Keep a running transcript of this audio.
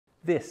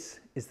This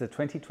is the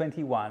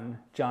 2021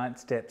 Giant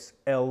Steps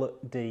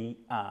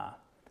LDR.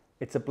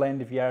 It's a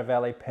blend of Yarra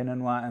Valley Pinot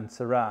Noir and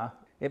Syrah.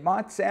 It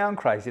might sound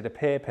crazy to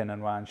pair Pinot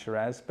Noir and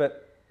Shiraz,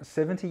 but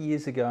 70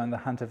 years ago in the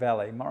Hunter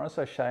Valley, Maurice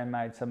O'Shea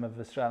made some of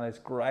Australia's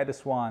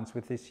greatest wines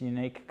with this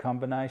unique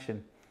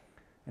combination.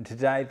 And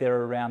today there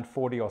are around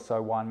 40 or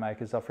so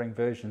winemakers offering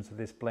versions of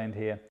this blend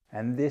here.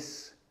 And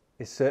this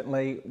is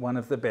certainly one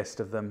of the best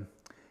of them.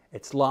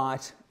 It's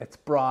light, it's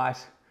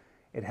bright,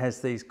 it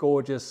has these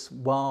gorgeous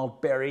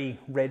wild berry,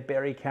 red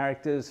berry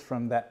characters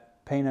from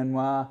that Pinot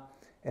Noir.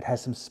 It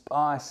has some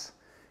spice,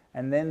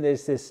 and then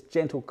there's this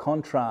gentle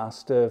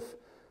contrast of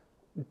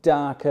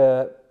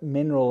darker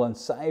mineral and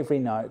savoury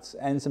notes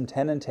and some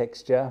tannin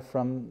texture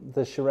from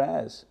the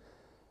Shiraz.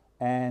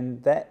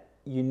 And that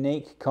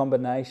unique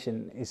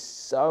combination is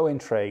so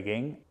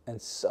intriguing and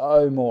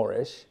so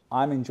Moorish.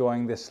 I'm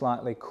enjoying this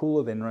slightly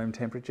cooler than room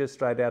temperature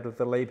straight out of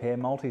the Liebherr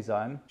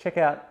multi-zone. Check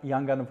out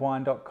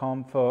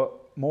younggunofwine.com for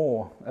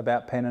more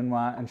about Pinot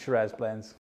Noir and Shiraz blends.